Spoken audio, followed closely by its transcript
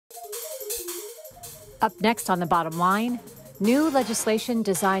Up next on The Bottom Line, new legislation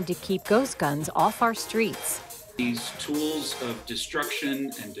designed to keep ghost guns off our streets. These tools of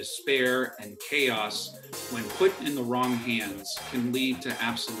destruction and despair and chaos, when put in the wrong hands, can lead to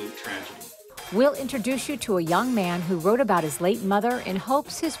absolute tragedy. We'll introduce you to a young man who wrote about his late mother in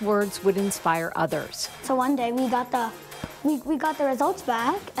hopes his words would inspire others. So one day we got the results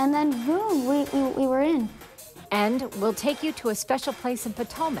back, and then boom, we were in. And we'll take you to a special place in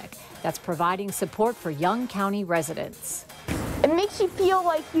Potomac that's providing support for young county residents. It makes you feel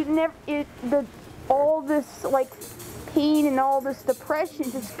like all this like pain and all this depression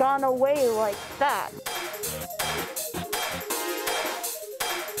just gone away like that.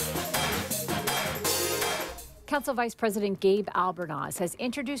 Council Vice President Gabe Albornoz has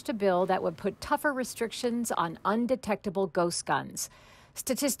introduced a bill that would put tougher restrictions on undetectable ghost guns.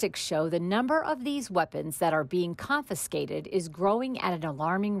 Statistics show the number of these weapons that are being confiscated is growing at an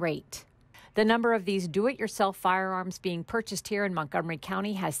alarming rate. The number of these do-it-yourself firearms being purchased here in Montgomery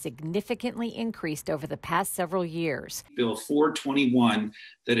County has significantly increased over the past several years. Bill 421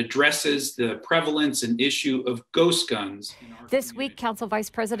 that addresses the prevalence and issue of ghost guns. This week, Council Vice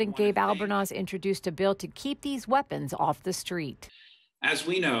President Gabe Albornoz introduced a bill to keep these weapons off the street. As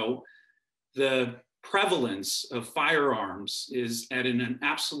we know, the prevalence of firearms is at an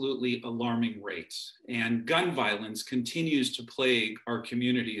absolutely alarming rate, and gun violence continues to plague our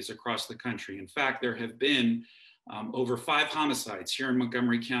communities across the country. In fact, there have been over 5 homicides here in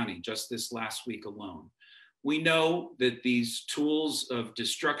Montgomery County just this last week alone. We know that these tools of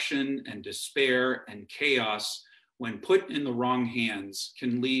destruction and despair and chaos, when put in the wrong hands,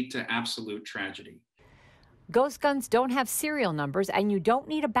 can lead to absolute tragedy. Ghost guns don't have serial numbers, and you don't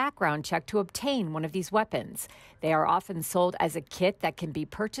need a background check to obtain one of these weapons. They are often sold as a kit that can be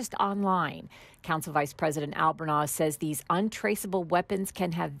purchased online. Council Vice President Albornoz says these untraceable weapons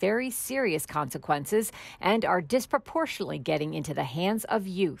can have very serious consequences and are disproportionately getting into the hands of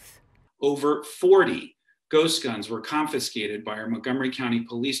youth. Over 40 ghost guns were confiscated by our Montgomery County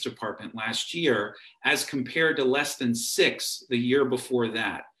Police Department last year, as compared to less than 6 the year before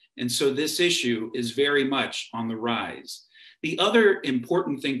that. And so this issue is very much on the rise. The other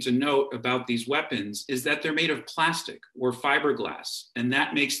important thing to note about these weapons is that they're made of plastic or fiberglass, and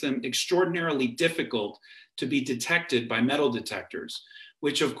that makes them extraordinarily difficult to be detected by metal detectors,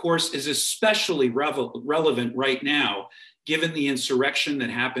 which of course is especially relevant right now, given the insurrection that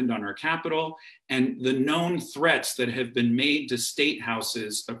happened on our Capitol and the known threats that have been made to state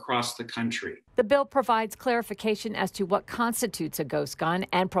houses across the country. The bill provides clarification as to what constitutes a ghost gun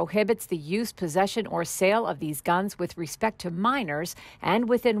and prohibits the use, possession, or sale of these guns with respect to minors and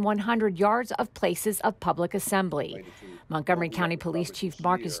within 100 yards of places of public assembly. Montgomery County Police Chief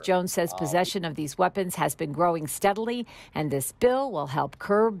Marcus Jones says possession of these weapons has been growing steadily, and this bill will help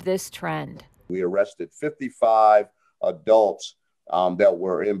curb this trend. We arrested 55 adults that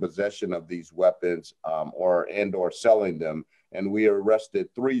were in possession of these weapons or selling them. And we arrested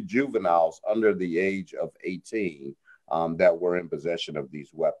 3 juveniles under the age of 18 that were in possession of these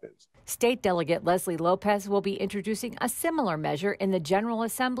weapons. State Delegate Leslie Lopez will be introducing a similar measure in the General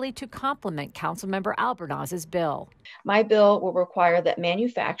Assembly to complement Councilmember Albornoz's bill. My bill will require that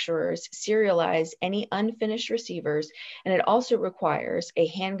manufacturers serialize any unfinished receivers, and it also requires a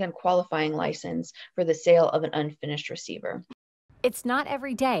handgun qualifying license for the sale of an unfinished receiver. It's not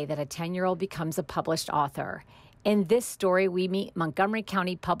every day that a 10-year-old becomes a published author. In this story, we meet Montgomery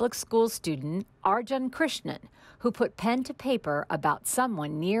County Public Schools student Arjun Krishnan, who put pen to paper about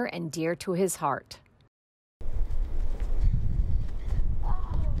someone near and dear to his heart.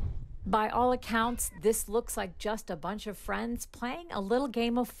 By all accounts, this looks like just a bunch of friends playing a little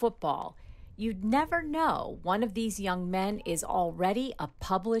game of football. You'd never know one of these young men is already a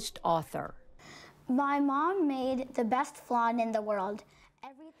published author. My mom made the best flan in the world.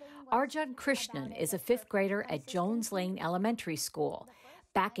 Arjun Krishnan is a 5th grader at Jones Lane Elementary School.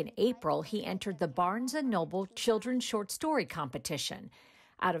 Back in April, he entered the Barnes & Noble Children's Short Story Competition.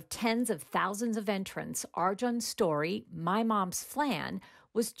 Out of tens of thousands of entrants, Arjun's story, My Mom's Flan,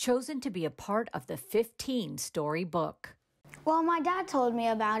 was chosen to be a part of the 15-story book. Well, my dad told me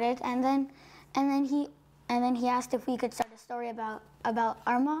about it, and then he asked if we could start a story about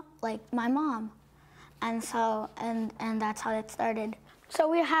our mom, like my mom, and so and that's how it started. So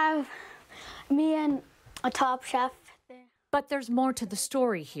we have me and a top chef. But there's more to the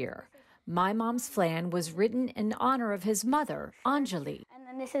story here. My Mom's Flan was written in honor of his mother, Anjali. And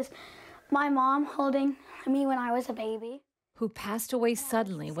then this is my mom holding me when I was a baby, who passed away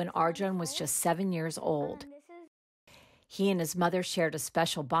suddenly when Arjun was just 7 years old. He and his mother shared a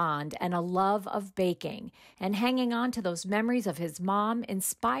special bond and a love of baking, and hanging on to those memories of his mom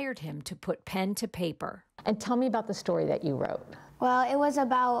inspired him to put pen to paper. And tell me about the story that you wrote. Well, it was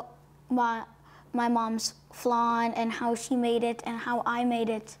about my mom's flan and how she made it and how I made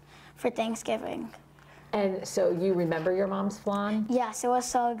it for Thanksgiving. And so you remember your mom's flan? Yes, it was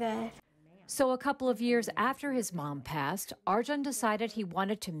so good. So a couple of years after his mom passed, Arjun decided he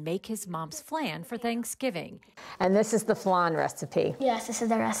wanted to make his mom's flan for Thanksgiving. And this is the flan recipe. Yes, this is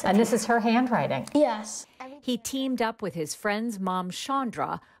the recipe. And this is her handwriting. Yes. He teamed up with his friend's mom,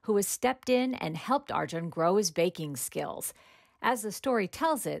 Chandra, who has stepped in and helped Arjun grow his baking skills. As the story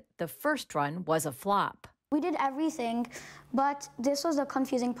tells it, the first run was a flop. We did everything, but this was the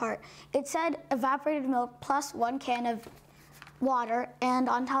confusing part. It said evaporated milk plus 1 can of water, and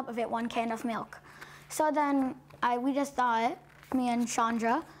on top of it 1 can of milk. So then we just thought, me and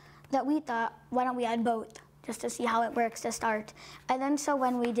Chandra, that we thought, why don't we add both, just to see how it works to start. And then so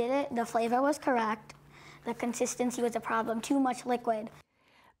when we did it, the flavor was correct, the consistency was a problem, too much liquid.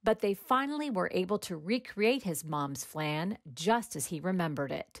 But they finally were able to recreate his mom's flan just as he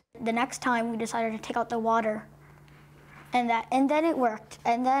remembered it. The next time we decided to take out the water, and then it worked.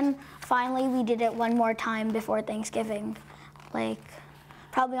 And then finally we did it one more time before Thanksgiving, like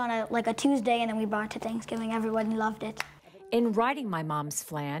probably on a Tuesday, and then we brought it to Thanksgiving. Everyone loved it. In writing My Mom's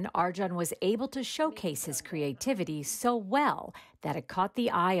Flan, Arjun was able to showcase his creativity so well that it caught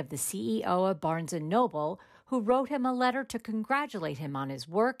the eye of the CEO of Barnes & Noble, who wrote him a letter to congratulate him on his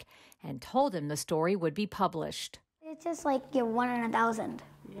work and told him the story would be published. It's just like you're 1 in 1,000.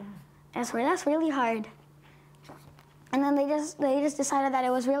 Yeah. That's really hard. And then they just decided that it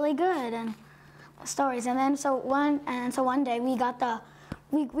was really good and stories. And then so one day we got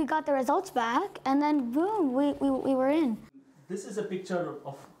the results back, and then boom, we were in. This is a picture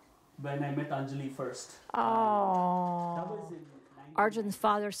of when I met Anjali first. Oh. That was in Arjun's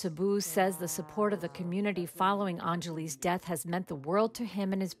father, Sabu, says the support of the community following Anjali's death has meant the world to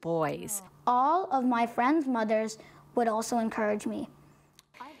him and his boys. All of my friends' mothers would also encourage me.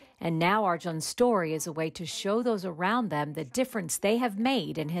 And now Arjun's story is a way to show those around them the difference they have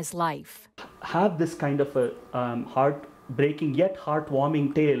made in his life. Have this kind of a heartbreaking yet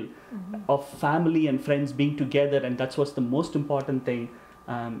heartwarming tale of family and friends being together, and that's what's the most important thing.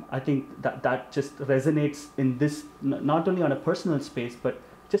 I think that just resonates in this, not only on a personal space, but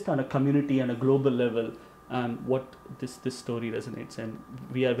just on a community and a global level, what this story resonates, and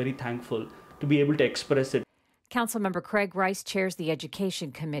we are very thankful to be able to express it. Councilmember Craig Rice chairs the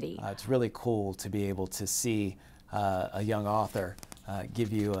Education Committee. It's really cool to be able to see a young author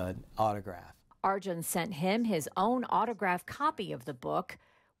give you an autograph. Arjun sent him his own autographed copy of the book,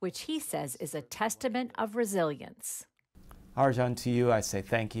 which he says is a testament of resilience. Arjun, to you I say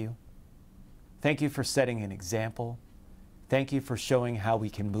thank you. Thank you for setting an example. Thank you for showing how we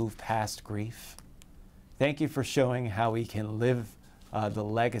can move past grief. Thank you for showing how we can live the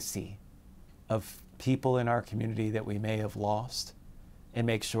legacy of people in our community that we may have lost and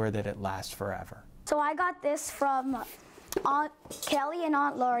make sure that it lasts forever. So I got this from Aunt Kelly and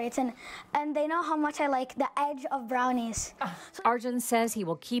Aunt Lori, and they know how much I like the edge of brownies. Arjun says he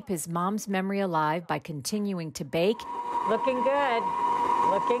will keep his mom's memory alive by continuing to bake. Looking good,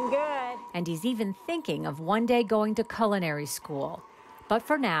 looking good. And he's even thinking of one day going to culinary school. But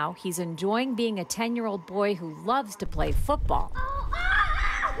for now, he's enjoying being a 10-year-old boy who loves to play football.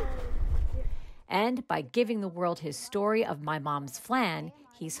 And by giving the world his story of My Mom's Flan,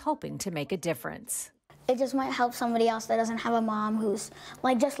 he's hoping to make a difference. It just might help somebody else that doesn't have a mom who's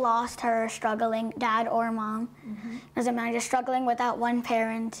just lost her, struggling, dad or mom. Doesn't matter, just struggling without one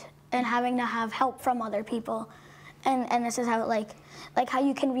parent and having to have help from other people. And this is how how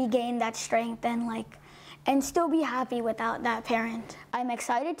you can regain that strength and still be happy without that parent. I'm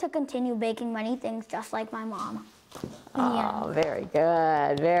excited to continue baking many things just like my mom. Oh, very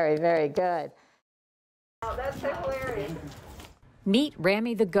good. Very, very good. Oh, that's so hilarious. Meet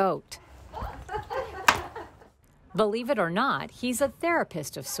Rami the goat. Believe it or not, he's a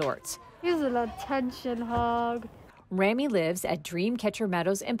therapist of sorts. He's an attention hog. Rami lives at Dreamcatcher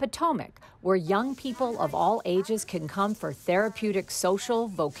Meadows in Potomac, where young people of all ages can come for therapeutic, social,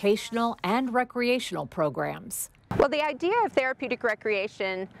 vocational, and recreational programs. Well, the idea of therapeutic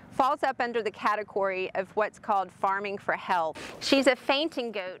recreation falls up under the category of what's called farming for health. She's a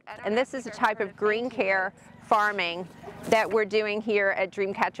fainting goat, and this is a type of green care farming that we're doing here at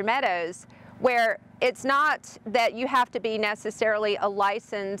Dreamcatcher Meadows, where it's not that you have to be necessarily a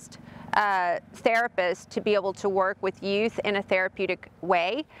licensed therapist to be able to work with youth in a therapeutic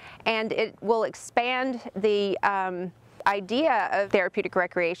way, and it will expand the idea of therapeutic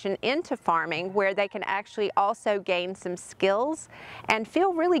recreation into farming, where they can actually also gain some skills and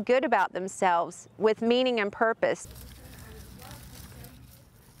feel really good about themselves with meaning and purpose.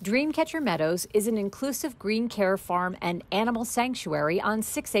 Dreamcatcher Meadows is an inclusive green care farm and animal sanctuary on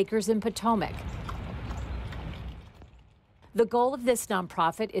 6 acres in Potomac. The goal of this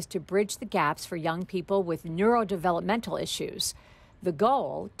nonprofit is to bridge the gaps for young people with neurodevelopmental issues. The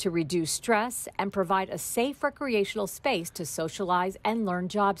goal, to reduce stress and provide a safe recreational space to socialize and learn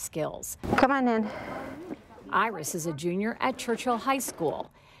job skills. Come on in. Iris is a junior at Churchill High School.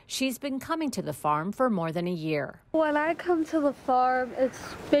 She's been coming to the farm for more than a year. When I come to the farm, it's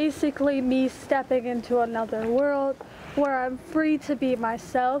basically me stepping into another world where I'm free to be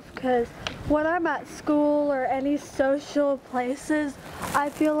myself, because when I'm at school or any social places, I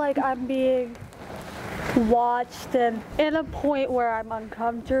feel like I'm being watched and in a point where I'm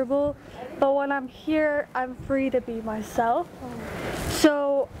uncomfortable. But when I'm here, I'm free to be myself.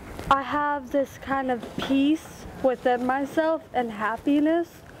 So I have this kind of peace within myself and happiness.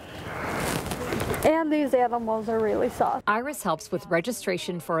 And these animals are really soft. Iris helps with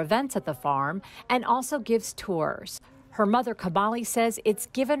registration for events at the farm and also gives tours. Her mother, Kamali, says it's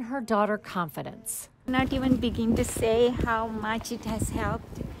given her daughter confidence. Not even begin to say how much it has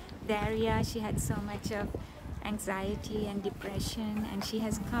helped Daria. She had so much of anxiety and depression, and she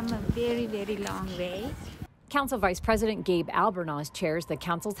has come a very, very long way. Council Vice President Gabe Albornoz chairs the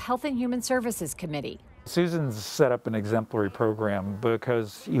Council's Health and Human Services Committee. Susan's set up an exemplary program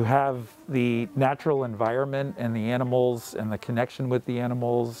because you have the natural environment and the animals and the connection with the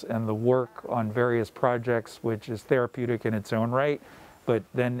animals and the work on various projects, which is therapeutic in its own right. But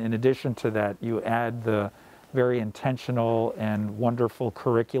then in addition to that, you add the very intentional and wonderful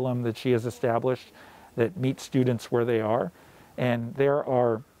curriculum that she has established that meets students where they are. And there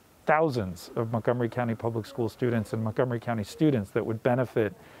are thousands of Montgomery County Public School students and Montgomery County students that would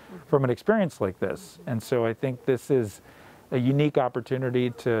benefit from an experience like this. And so I think this is a unique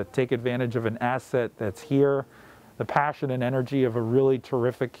opportunity to take advantage of an asset that's here, the passion and energy of a really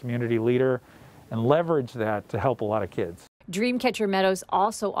terrific community leader, and leverage that to help a lot of kids. Dreamcatcher Meadows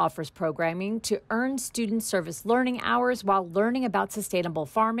also offers programming to earn student service learning hours while learning about sustainable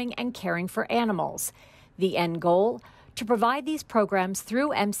farming and caring for animals. The end goal? To provide these programs through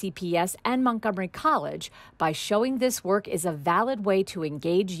MCPS and Montgomery College by showing this work is a valid way to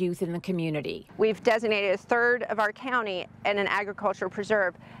engage youth in the community. We've designated a third of our county in an agricultural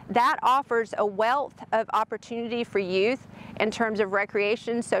preserve. That offers a wealth of opportunity for youth in terms of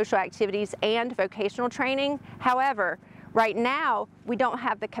recreation, social activities, and vocational training. However, right now, we don't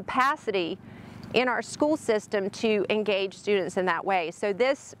have the capacity in our school system to engage students in that way. So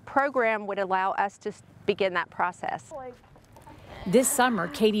this program would allow us to begin that process. This summer,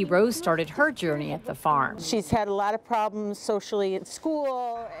 Katie Rose started her journey at the farm. She's had a lot of problems socially at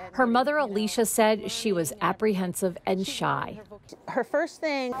school. Her mother, Alicia, said she was apprehensive and shy. Her first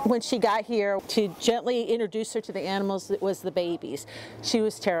thing when she got here to gently introduce her to the animals was the babies. She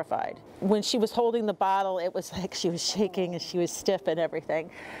was terrified. When she was holding the bottle, it was like she was shaking and she was stiff and everything.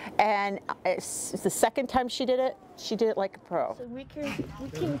 And it's the second time she did it like a pro. So we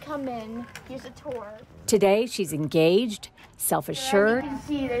can come in. Here's a tour. Today, she's engaged, self-assured, You can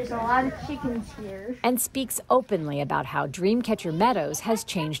see there's a lot of chickens here. and speaks openly about how Dreamcatcher Meadows has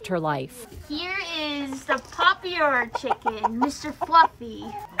changed her life. Here is the popular chicken, Mr. Fluffy.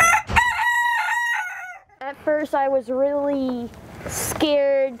 At first I was really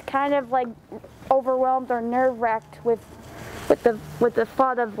scared, kind of like overwhelmed or nerve-wracked with the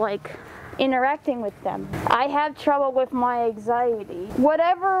thought of like interacting with them. I have trouble with my anxiety.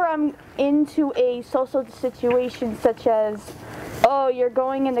 Whatever I'm into a social situation such as, oh, you're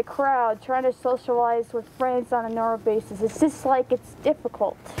going in the crowd, trying to socialize with friends on a normal basis, it's just like it's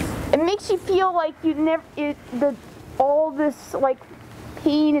difficult. It makes you feel like all this like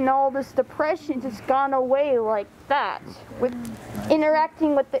pain and all this depression just gone away like that with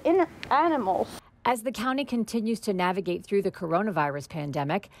interacting with the animals. As the county continues to navigate through the coronavirus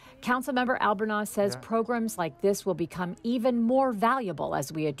pandemic, Councilmember Albornoz says programs like this will become even more valuable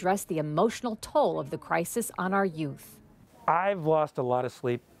as we address the emotional toll of the crisis on our youth. I've lost a lot of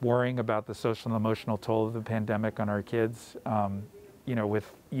sleep worrying about the social and emotional toll of the pandemic on our kids.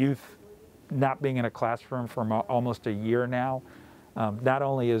 With youth not being in a classroom for almost a year now, not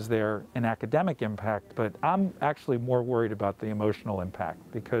only is there an academic impact, but I'm actually more worried about the emotional impact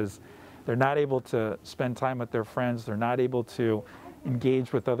because they're not able to spend time with their friends. They're not able to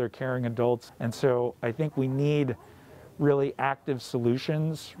engage with other caring adults. And so I think we need really active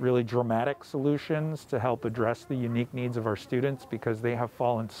solutions, really dramatic solutions to help address the unique needs of our students because they have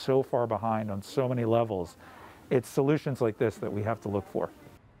fallen so far behind on so many levels. it's solutions like this that we have to look for.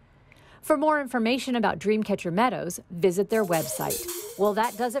 For more information about Dreamcatcher Meadows, visit their website. Well,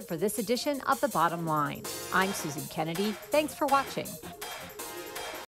 that does it for this edition of The Bottom Line. I'm Susan Kennedy. Thanks for watching.